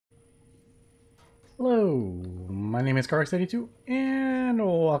Hello, my name is CurseForge and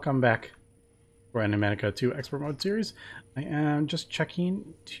welcome back for Enigmatica 2 Expert Mode series. I am just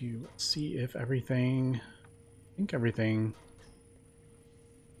checking to see if everything,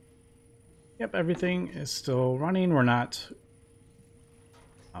 yep, everything is still running.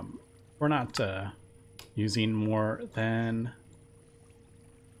 Um, we're not using more than,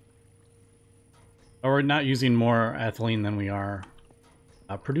 or we're not using more ethylene than we are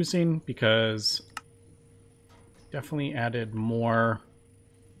producing, because definitely added more.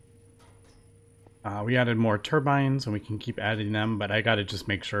 We added more turbines and we can keep adding them, but I gotta just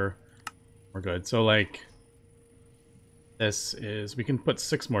make sure we're good. So like this is, we can put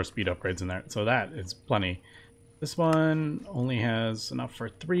 6 more speed upgrades in there. So that is plenty. This one only has enough for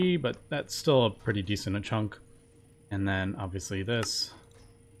 3, but that's still a pretty decent chunk. And then obviously this,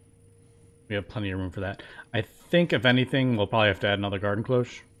 we have plenty of room for that. I think if anything, we'll probably have to add another garden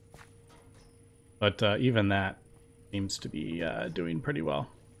cloche. But even that seems to be doing pretty well.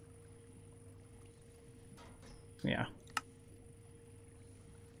 Yeah.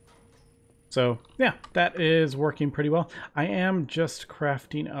 So yeah, that is working pretty well. I am just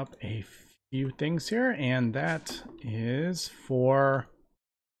crafting up a few things here, and that is for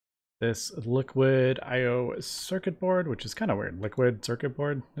this liquid IO circuit board, which is kind of weird. Liquid circuit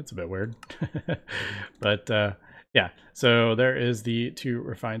board, that's a bit weird. But yeah, so there is the 2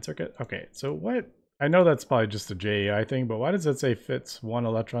 refined circuit. Okay, so what, I know that's probably just a JEI thing, but why does it say fits 1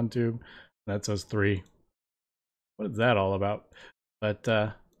 electron tube? That says 3. What is that all about? But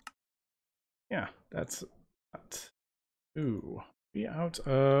yeah, that's not. Ooh, be out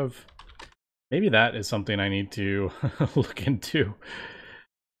of. Maybe that is something I need to look into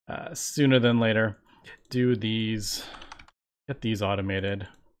sooner than later. Do these, get these automated.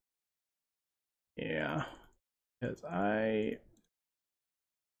 Yeah, because I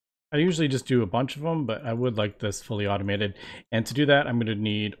usually just do a bunch of them, but I would like this fully automated. And to do that, I'm going to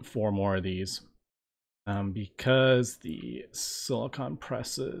need 4 more of these because the silicon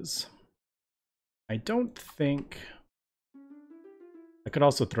presses, I don't think. I could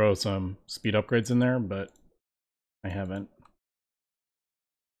also throw some speed upgrades in there, but I haven't.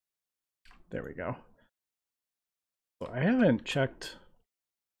 There we go. So I haven't checked.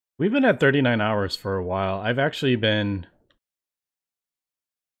 We've been at 39 hours for a while. I've actually been.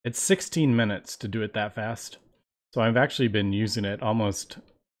 It's 16 minutes to do it that fast. So I've actually been using it almost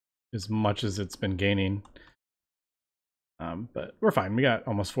as much as it's been gaining. But we're fine. We got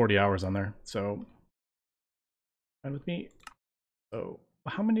almost 40 hours on there. So fine with me. So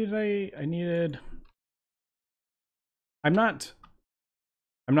how many did I needed? I'm not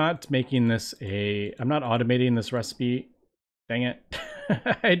making this a, I'm not automating this recipe. Dang it.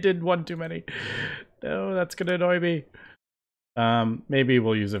 I did one too many. No, that's gonna annoy me. Maybe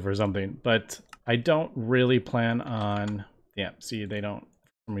we'll use it for something, but I don't really plan on, yeah, see, they don't,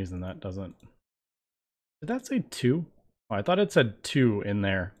 for some reason that doesn't, did that say 2? Oh, I thought it said 2 in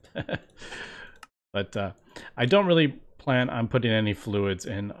there. But I don't really plan on putting any fluids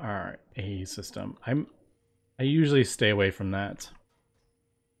in our A system. I usually stay away from that.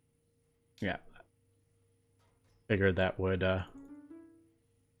 Yeah. Figured that would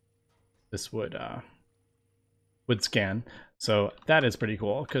this would scan. So that is pretty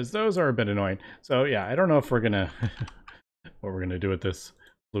cool because those are a bit annoying. So yeah, I don't know if we're gonna what we're gonna do with this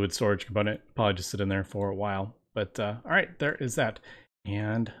fluid storage component. Probably just sit in there for a while. But all right, there is that,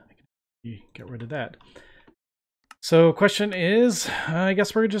 and I can get rid of that. So question is, I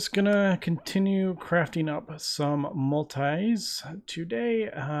guess we're just gonna continue crafting up some multis today.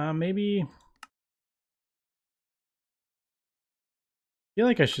 Maybe. I feel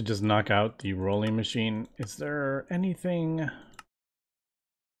like I should just knock out the rolling machine. Is there anything?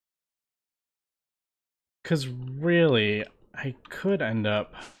 Because really, I could end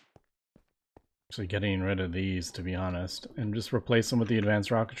up actually getting rid of these, to be honest, and just replace them with the advanced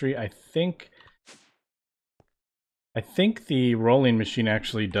rocketry. I think the rolling machine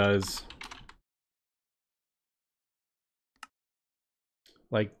actually does,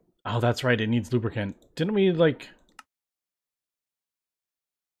 like, oh, that's right, it needs lubricant. Didn't we, like,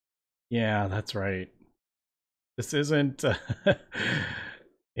 yeah, that's right. This isn't,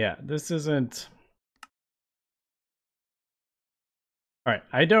 yeah, this isn't, all right,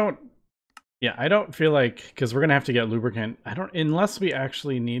 I don't feel like, because we're gonna have to get lubricant. I don't, unless we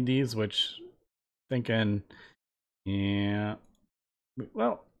actually need these, which thinking, yeah,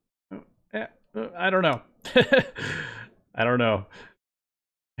 well, I don't know. I don't know.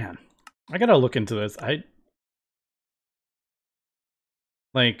 Man, I gotta look into this. I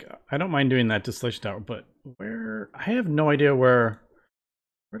don't mind doing that distillation tower, but where, I have no idea where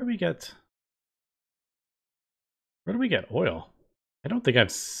do we get? Where do we get oil? I don't think I've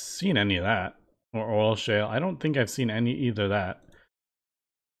seen any of that. Or oil shale. I don't think I've seen any either that.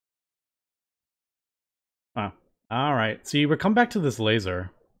 Oh, all right. See, we're come back to this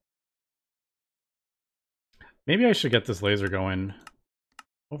laser. Maybe I should get this laser going.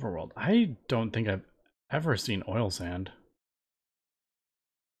 Overworld. I don't think I've ever seen oil sand.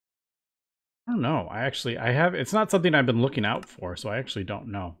 I don't know. I have. It's not something I've been looking out for, so I actually don't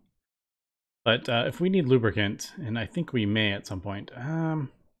know. But if we need lubricant, and I think we may at some point.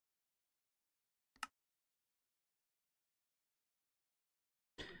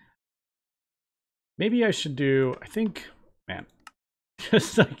 Maybe I should do. I think, man,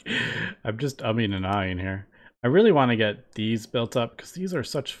 just like I'm just umming and ahhing here. I really want to get these built up because these are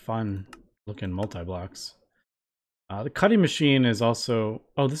such fun looking multi-blocks. The cutting machine is also...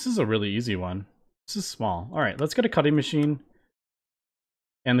 Oh, this is a really easy one. This is small. All right, let's get a cutting machine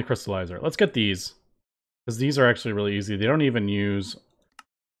and the crystallizer. Let's get these because these are actually really easy. They don't even use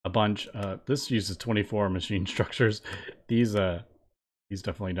a bunch. This uses 24 machine structures. These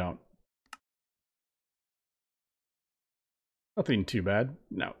definitely don't. Nothing too bad.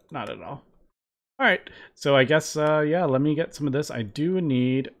 No, not at all. All right, so I guess, yeah, let me get some of this. I do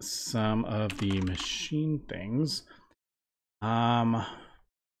need some of the machine things.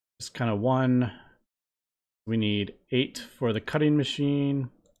 Just kind of one. We need 8 for the cutting machine.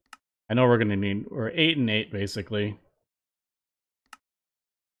 I know we're going to need, or 8 and 8, basically.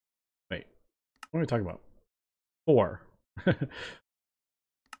 Wait, what are we talking about? 4.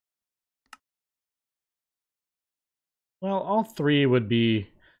 Well, all 3 would be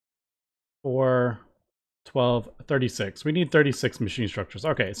 4, 12, 36. We need 36 machine structures.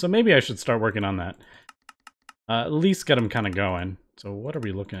 Okay, so maybe I should start working on that. At least get them kind of going. So what are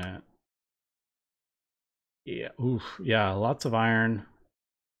we looking at? Yeah, oof, yeah, lots of iron.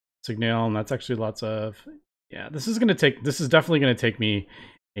 Signal, and that's actually lots of... Yeah, this is definitely gonna take me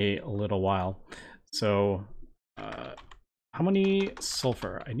a little while. So, how many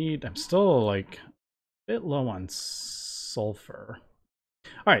sulfur? I'm still like a bit low on sulfur.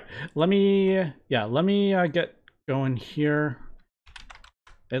 All right, let me get going here.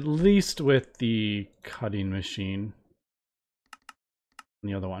 At least with the cutting machine.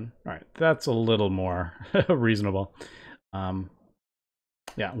 And the other one. All right, that's a little more reasonable.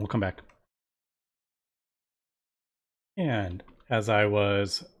 Yeah, we'll come back. And as I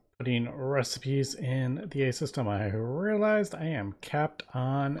was putting recipes in the A system, I realized I am capped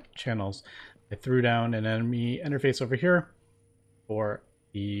on channels. I threw down an enemy interface over here for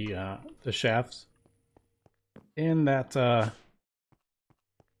the shafts, and that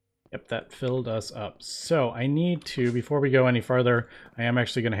yep, that filled us up. So I need to, before we go any farther, I am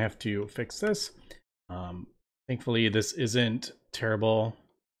actually going to have to fix this. Thankfully, this isn't terrible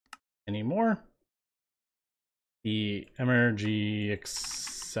anymore. The energy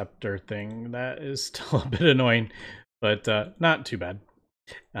acceptor thing, that is still a bit annoying, but not too bad.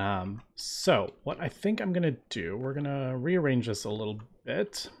 So what I think I'm gonna do, we're gonna rearrange this a little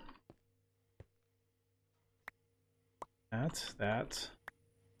bit. That.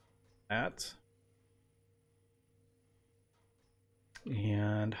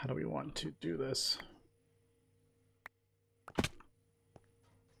 And how do we want to do this?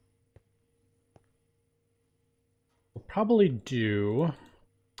 We'll probably do,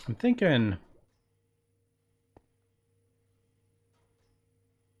 I'm thinking,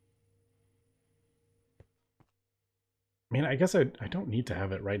 I mean, I guess I don't need to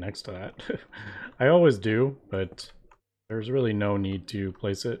have it right next to that. I always do, but there's really no need to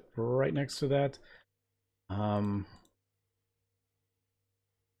place it right next to that. Why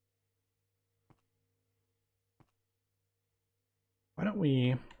don't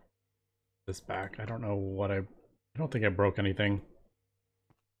we this back? I don't know what I don't think I broke anything.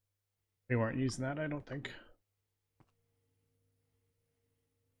 We weren't using that, I don't think.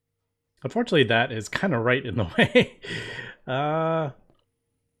 Unfortunately, that is kind of right in the way. I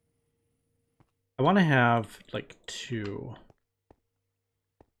want to have like 2.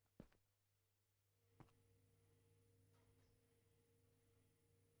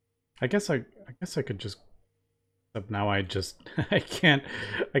 I guess I could just, but now I just I can't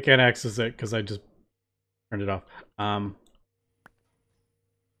access it because I just turned it off.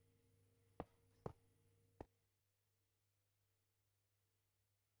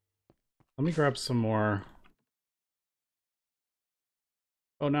 Let me grab some more.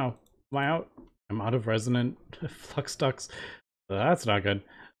 Oh no, am I out? I'm out of resonant flux ducts. That's not good.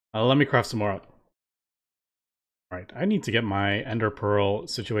 Let me craft some more out. Right, I need to get my ender pearl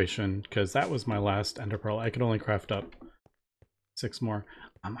situation because that was my last ender pearl. I could only craft up 6 more.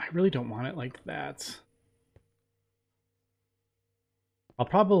 I really don't want it like that. I'll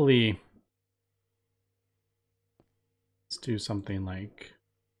probably let's do something like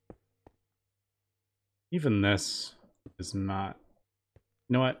even this is not.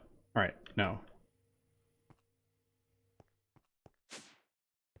 You know what? All right, no.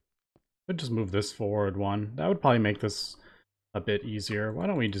 Could just move this forward one. That would probably make this a bit easier. Why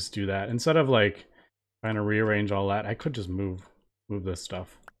don't we just do that instead of like trying to rearrange all that? I could just move this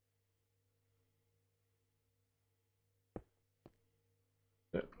stuff.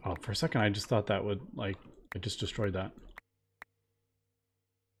 Oh, for a second I just thought that would like I just destroyed that.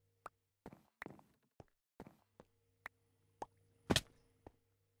 All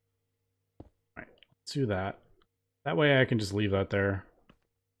right, let's do that. That way I can just leave that there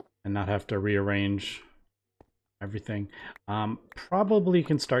and not have to rearrange everything. Probably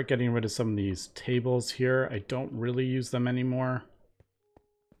can start getting rid of some of these tables here. I don't really use them anymore.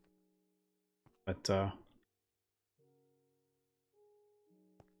 But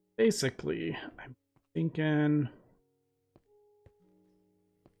basically, I'm thinking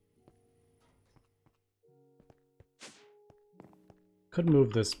could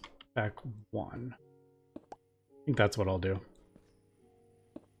move this back one. I think that's what I'll do.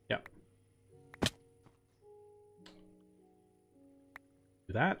 Yep.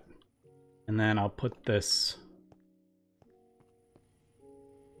 Do that. And then I'll put this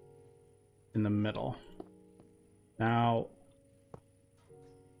in the middle. Now,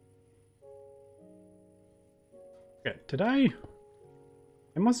 okay, did I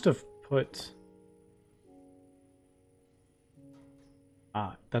must have put,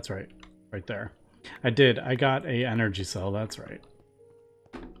 that's right, right there. I did, I got a energy cell, that's right.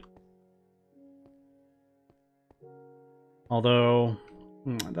 Although,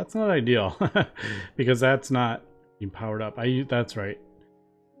 that's not ideal, because that's not being powered up. That's right.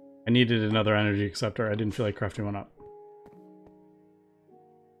 I needed another energy acceptor. I didn't feel like crafting one up.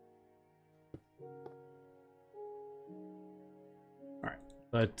 Alright,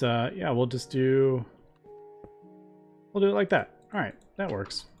 but yeah, we'll do it like that. Alright, that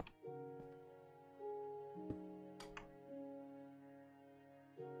works.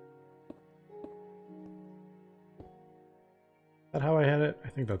 Is that how I had it? I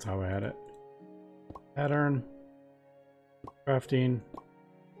think that's how I had it. Pattern, crafting,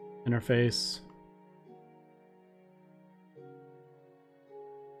 interface,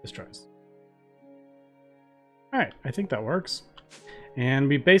 destroys. Alright, I think that works. And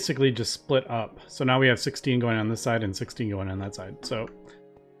we basically just split up. So now we have 16 going on this side and 16 going on that side. So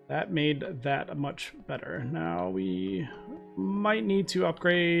that made that much better. Now we might need to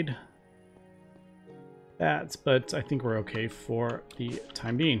upgrade that, but I think we're okay for the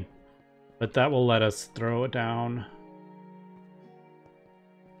time being. But that will let us throw it down.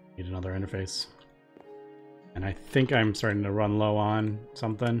 Need another interface. And I think I'm starting to run low on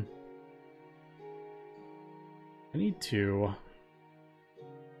something. I need to...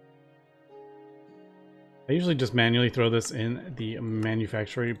 I usually just manually throw this in the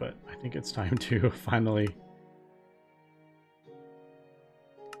manufactory, but I think it's time to finally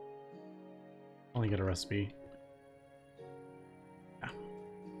get a recipe. Yeah.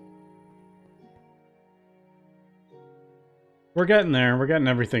 We're getting there. We're getting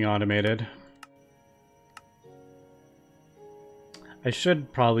everything automated. I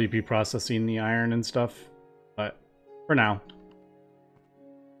should probably be processing the iron and stuff, but for now,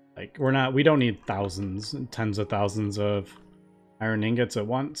 like we don't need thousands and tens of thousands of iron ingots at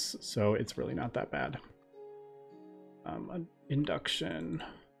once, so it's really not that bad. Induction.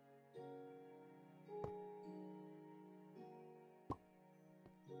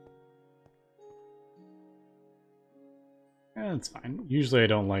 Yeah, it's fine. Usually I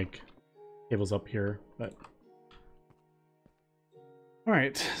don't like cables up here, but...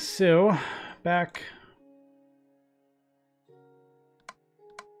 Alright, so back...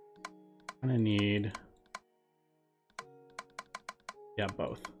 I'm gonna need... yeah,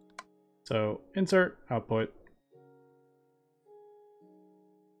 both. So insert, output.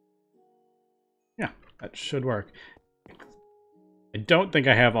 Yeah, that should work. I don't think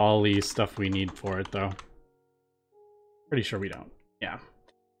I have all the stuff we need for it, though. Pretty sure we don't. Yeah.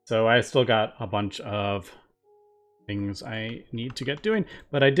 So I still got a bunch of things I need to get doing,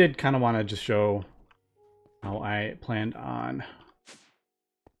 but I did kind of want to just show how I planned on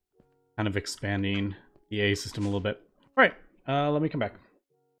kind of expanding the A system a little bit. All right, let me come back.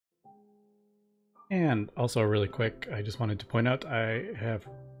 And also really quick, I just wanted to point out I have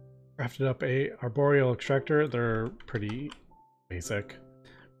crafted up a arboreal extractor. They're pretty basic,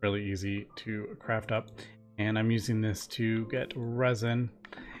 really easy to craft up. And I'm using this to get resin.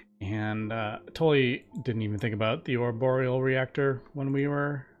 And totally didn't even think about the arboreal reactor when we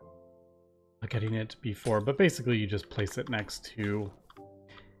were getting it before. But basically, you just place it next to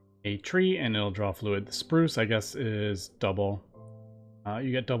a tree and it'll draw fluid. The spruce, I guess, is double.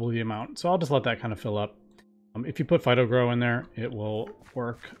 You get double the amount. So I'll just let that kind of fill up. If you put Phytogrow in there, it will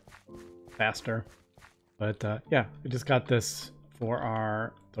work faster. But yeah, we just got this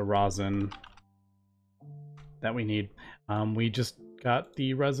for the rosin that we need. We just got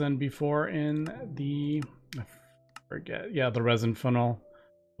the resin before in the, I forget, yeah, the resin funnel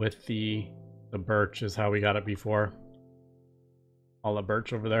with the birch is how we got it before. All the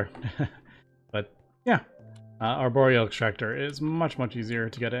birch over there. But yeah, arboreal extractor is much, much easier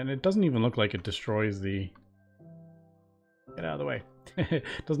to get in. It doesn't even look like it destroys the... Get out of the way. It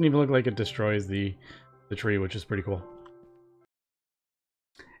doesn't even look like it destroys the tree, which is pretty cool.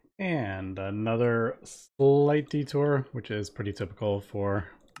 And another slight detour, which is pretty typical for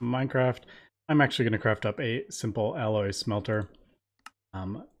Minecraft. I'm actually going to craft up a simple alloy smelter.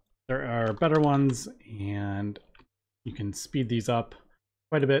 There are better ones, and you can speed these up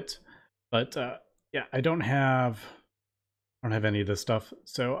quite a bit. But yeah, I don't have any of this stuff,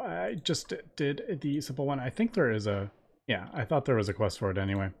 so I just did the simple one. I think there is a... Yeah, I thought there was a quest for it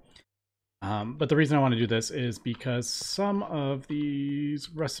anyway. But the reason I want to do this is because some of these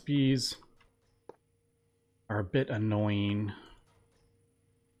recipes are a bit annoying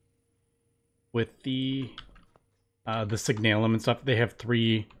with the signalum and stuff. They have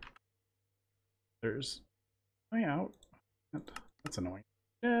 3. There's... Oh yeah, that's annoying.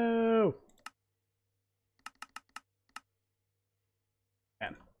 No!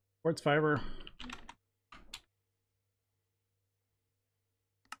 Man, quartz fiber.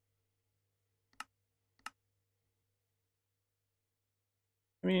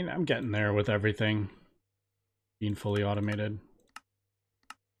 I mean, I'm getting there with everything being fully automated.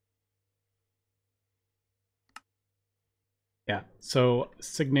 Yeah, so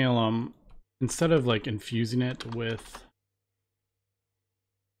signalum, instead of like infusing it with...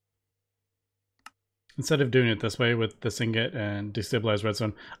 Instead of doing it this way with this ingot and destabilized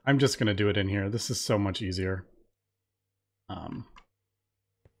redstone, I'm just going to do it in here. This is so much easier.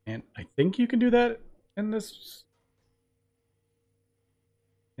 And I think you can do that in this...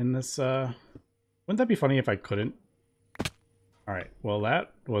 Wouldn't that be funny if I couldn't? Alright, well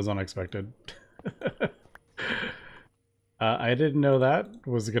that was unexpected. I didn't know that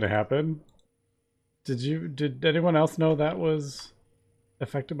was gonna happen. Did anyone else know that was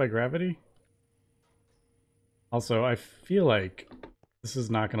affected by gravity? Also, I feel like this is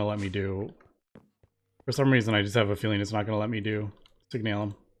not gonna let me do... For some reason, I just have a feeling it's not gonna let me do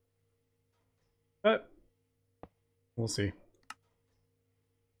signalum. But we'll see.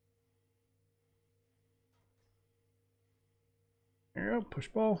 There you go, push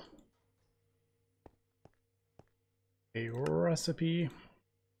ball. A recipe.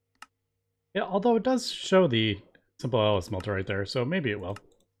 Yeah, although it does show the simple alloy smelter right there, so maybe it will.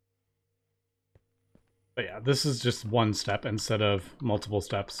 But yeah, this is just one step instead of multiple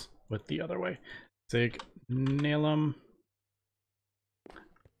steps with the other way. Signalum.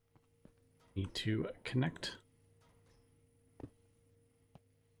 Need to connect.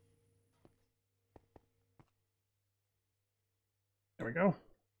 There we go.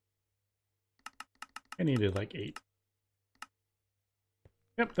 I needed like 8.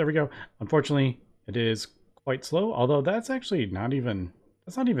 Yep, there we go. Unfortunately, it is quite slow, although that's actually not even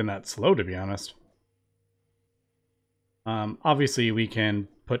that slow, to be honest. Obviously we can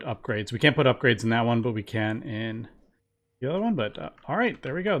put upgrades. We can't put upgrades in that one, but we can in the other one. But all right,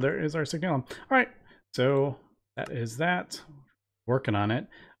 there we go. There is our signalum. All right, so that is that. Working on it,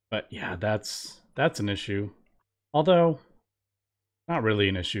 but yeah, that's an issue. Although not really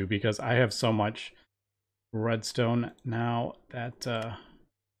an issue because I have so much redstone now that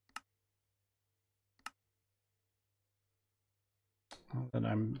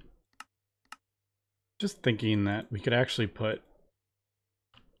I'm just thinking that we could actually put...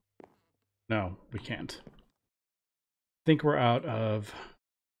 No, we can't. I think we're out of...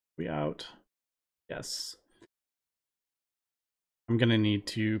 We out? Yes. I'm gonna need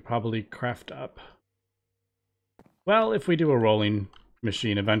to probably craft up... Well, if we do a rolling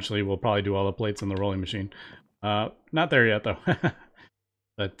machine, eventually we'll probably do all the plates in the rolling machine. Not there yet, though.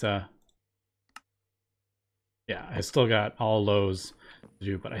 But, yeah, I still got all those to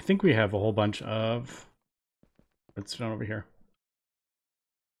do, but I think we have a whole bunch of redstone over here.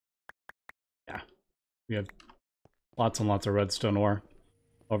 Yeah, we have lots and lots of redstone ore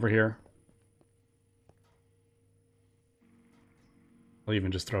over here. I'll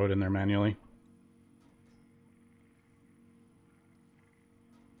even just throw it in there manually.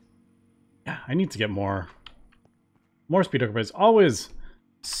 Yeah, I need to get more speed upgrades.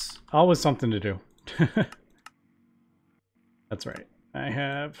 Always something to do. That's right. I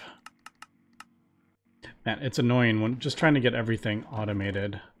have... Man, it's annoying when just trying to get everything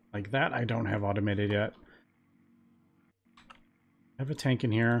automated. Like that, I don't have automated yet. I have a tank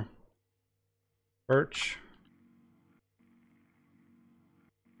in here. Birch.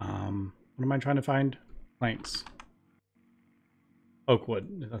 What am I trying to find? Planks. Oak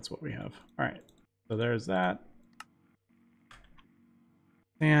wood. That's what we have. All right. So there's that.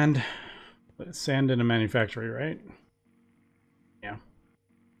 And sand in a manufactory, right? Yeah.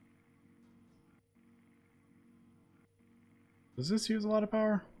 Does this use a lot of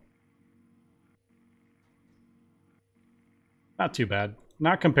power? Not too bad.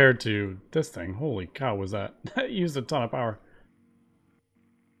 Not compared to this thing. Holy cow, was that? That used a ton of power.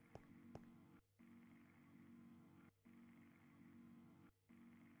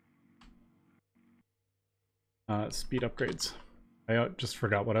 Speed upgrades. I just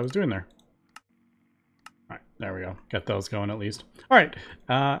forgot what I was doing there. All right, there we go. Get those going at least. All right.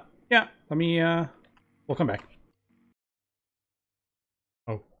 Yeah, let me, we'll come back.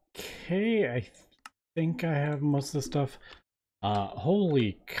 Okay, I think I have most of the stuff.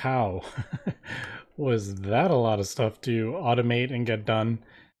 Holy cow. Was that a lot of stuff to automate and get done?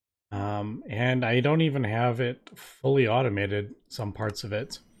 And I don't even have it fully automated, some parts of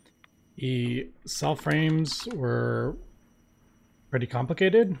it. The cell frames were pretty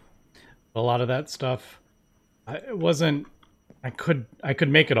complicated. A lot of that stuff, it wasn't, I could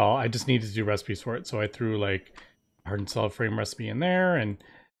make it all. I just needed to do recipes for it. So I threw like hardened cell frame recipe in there and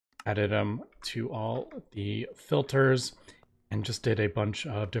added them to all the filters and just did a bunch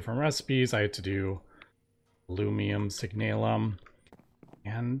of different recipes. I had to do aluminum, signalum,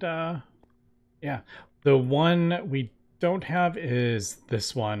 and yeah. The one we don't have is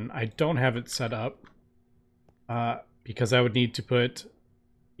this one. I don't have it set up because I would need to put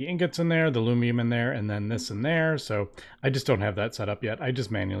the ingots in there, the aluminum in there, and then this in there. So I just don't have that set up yet. I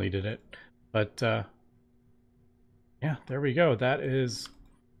just manually did it. But yeah, there we go. That is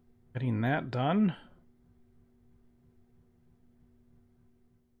getting that done.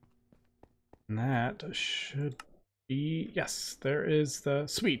 And that should be, yes, there is the,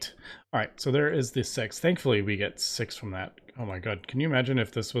 sweet. All right, so there is the 6. Thankfully, we get 6 from that. Oh my god, can you imagine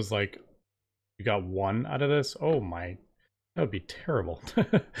if this was like, you got 1 out of this? Oh my, that would be terrible.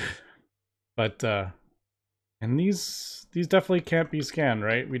 But, and these definitely can't be scanned,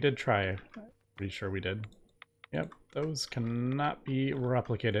 right? We did try. Pretty sure we did. Yep, those cannot be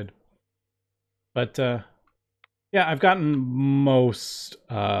replicated. But, yeah, I've gotten most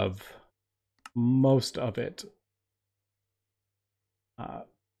of it.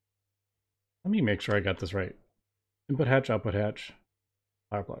 Let me make sure I got this right. Input hatch, output hatch,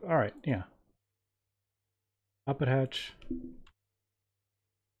 power plug. All right, yeah. Output hatch.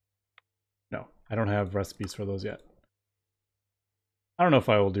 No, I don't have recipes for those yet. I don't know if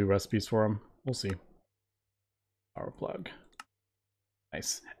I will do recipes for them. We'll see. Power plug.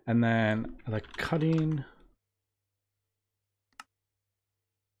 Nice. And then the cutting.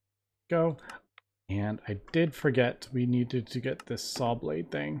 Go. And I did forget we needed to get this saw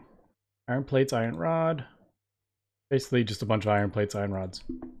blade thing. Iron plates, iron rod. Basically just a bunch of iron plates, iron rods.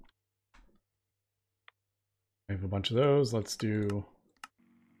 I have a bunch of those. Let's do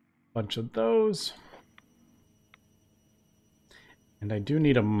a bunch of those. And I do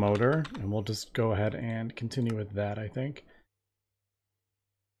need a motor, and we'll just go ahead and continue with that, I think.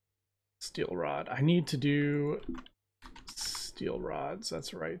 Steel rod. I need to do steel rods.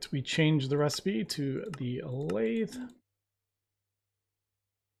 That's right. We changed the recipe to the lathe.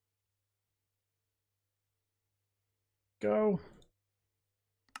 Go.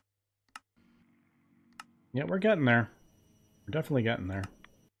 Yeah, we're getting there. We're definitely getting there.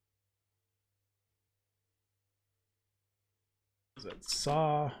 Is it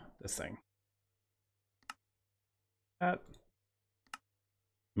saw this thing? That. I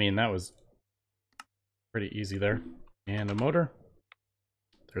mean, that was pretty easy there. And a motor.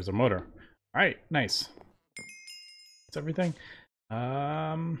 There's a motor. All right, nice. That's everything.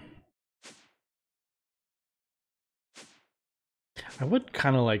 I would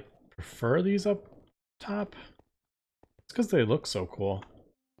kind of like prefer these up top. It's because they look so cool.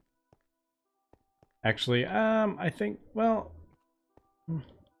 Actually, I think, well,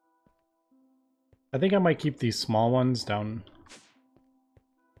 I think I might keep these small ones down.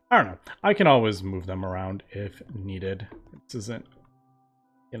 I don't know. I can always move them around if needed. This isn't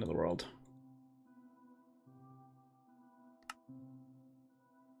the end of the world.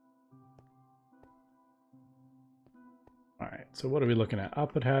 All right. so what are we looking at?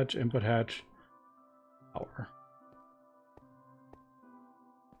 Output hatch, input hatch, power.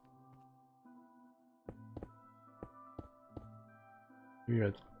 We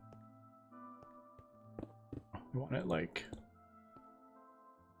want it like,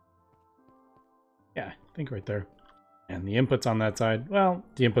 yeah, I think right there. And the input's on that side. Well,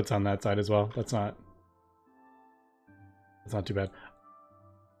 the input's on that side as well. That's not too bad.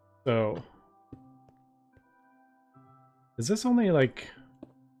 So is this only like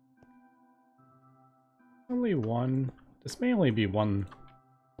only one? This may only be one.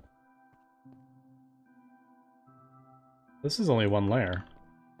 This is only one layer.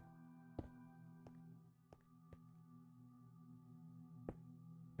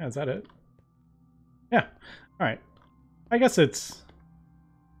 Yeah, is that it? Yeah. All right. I guess it's...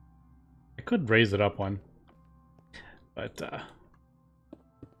 I could raise it up one. But,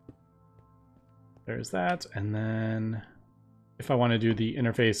 there's that. And then if I want to do the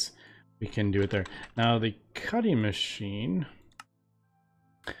interface, we can do it there. Now, the cutting machine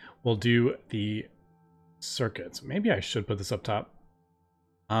will do the circuits. Maybe I should put this up top.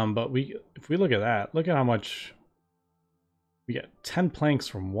 But if we look at that, look at how much... We get 10 planks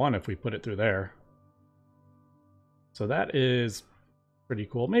from one if we put it through there. So that is pretty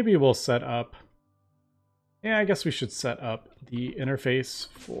cool. Maybe we'll set up... Yeah, I guess we should set up the interface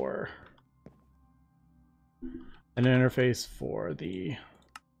for... An interface for the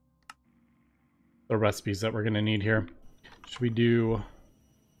recipes that we're going to need here. Should we do...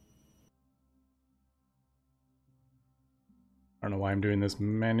 I don't know why I'm doing this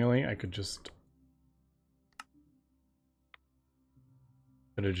manually. I could just...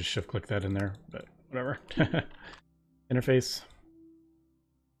 Could have just shift-clicked that in there, but whatever. Interface.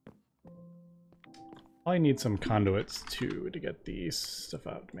 I need some conduits to get these stuff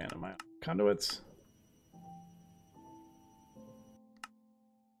out. Man, am I conduits?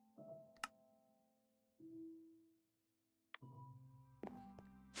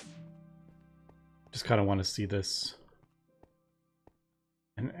 Just kind of want to see this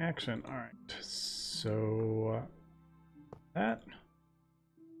in action. All right, so that.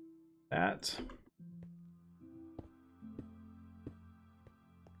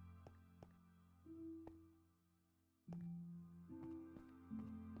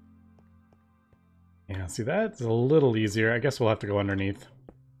 Yeah, see, that's a little easier. I guess we'll have to go underneath.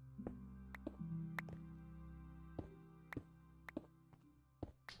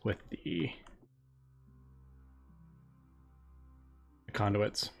 With the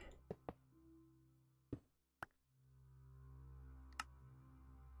conduits.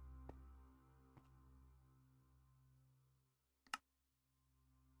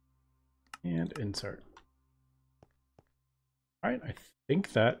 And insert. All right, I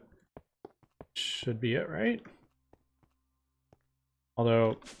think that should be it, right?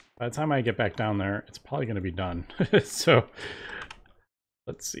 Although, by the time I get back down there, it's probably going to be done. So,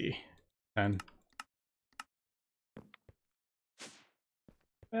 let's see. 10.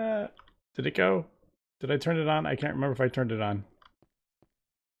 Did it go? Did I turn it on? I can't remember if I turned it on.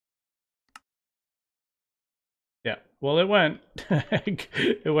 Yeah, well, it went.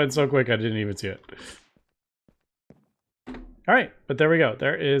 It went so quick I didn't even see it. All right, but there we go.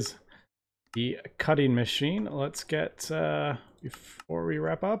 There is the cutting machine. Let's get, before we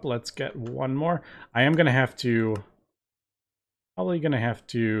wrap up, let's get one more. I am going to have to, probably going to have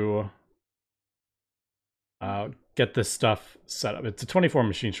to get this stuff set up. It's a 24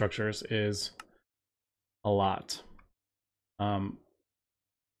 machine structures is a lot.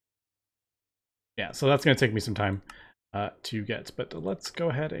 Yeah, so that's going to take me some time to get, but let's go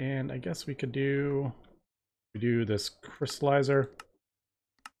ahead and I guess we could do this crystallizer.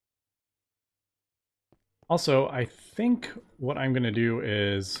 Also, I think what I'm going to do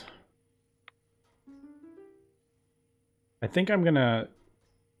is I think I'm going to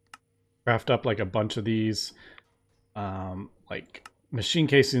craft up like a bunch of these like machine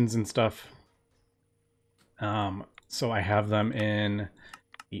casings and stuff. So I have them in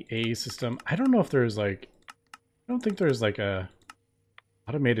the A system. I don't know if there's like, I don't think there's like a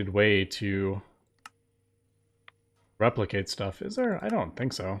automated way to replicate stuff. Is there? I don't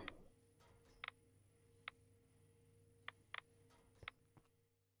think so.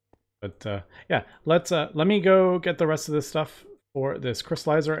 But yeah, let me go get the rest of this stuff for this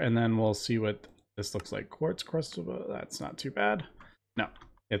crystallizer, and then we'll see what this looks like. Quartz crystal, that's not too bad. No,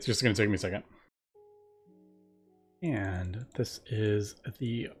 it's just going to take me a second. And this is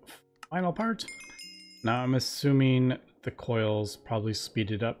the final part. Now I'm assuming the coils probably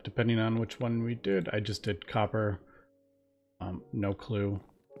speeded up depending on which one we did. I just did copper. No clue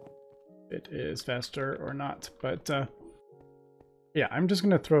if it is faster or not, but Yeah, I'm just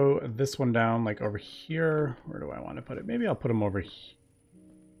going to throw this one down like over here. Where do I want to put it? Maybe I'll put them over here.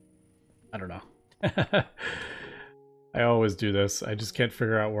 I don't know. I always do this. I just can't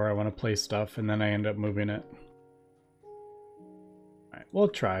figure out where I want to place stuff, and then I end up moving it. All right, we'll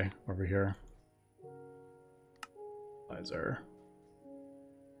try over here. Crystallizer.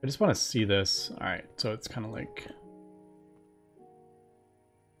 I just want to see this. All right, so it's kind of like,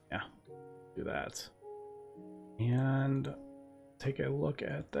 yeah, do that. And take a look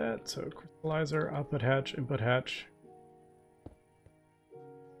at that. So Crystallizer, output hatch, input hatch.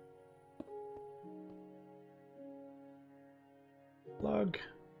 Plug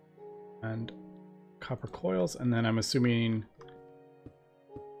and copper coils, and then I'm assuming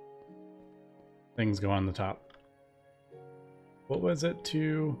things go on the top. What was it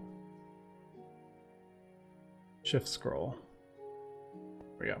to shift scroll?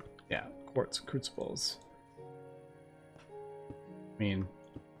 There we go. Yeah, quartz crucibles. I mean,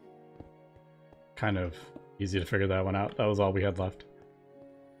 kind of easy to figure that one out. That was all we had left.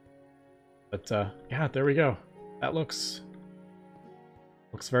 But yeah, there we go. That looks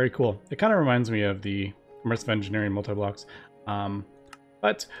very cool. It kind of reminds me of the immersive engineering multi-blocks,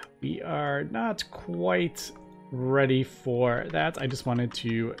 but we are not quite ready for that. I just wanted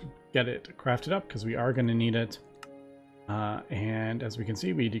to get it crafted up because we are going to need it. And as we can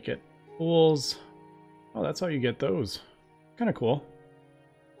see, we do get tools. Oh, that's how you get those. Kind of cool.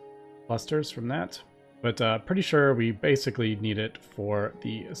 Clusters from that. But pretty sure we basically need it for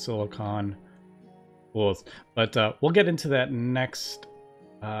the silicon tools. But we'll get into that next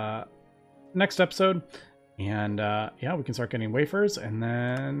episode. And yeah, we can start getting wafers, and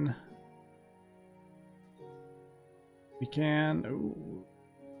then we can... Ooh,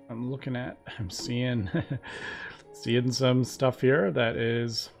 I'm seeing seeing some stuff here that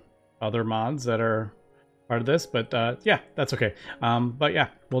is other mods that are part of this, but yeah, that's okay. But yeah,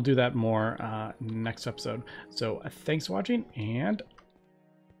 we'll do that more next episode. So thanks for watching, and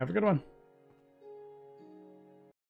have a good one.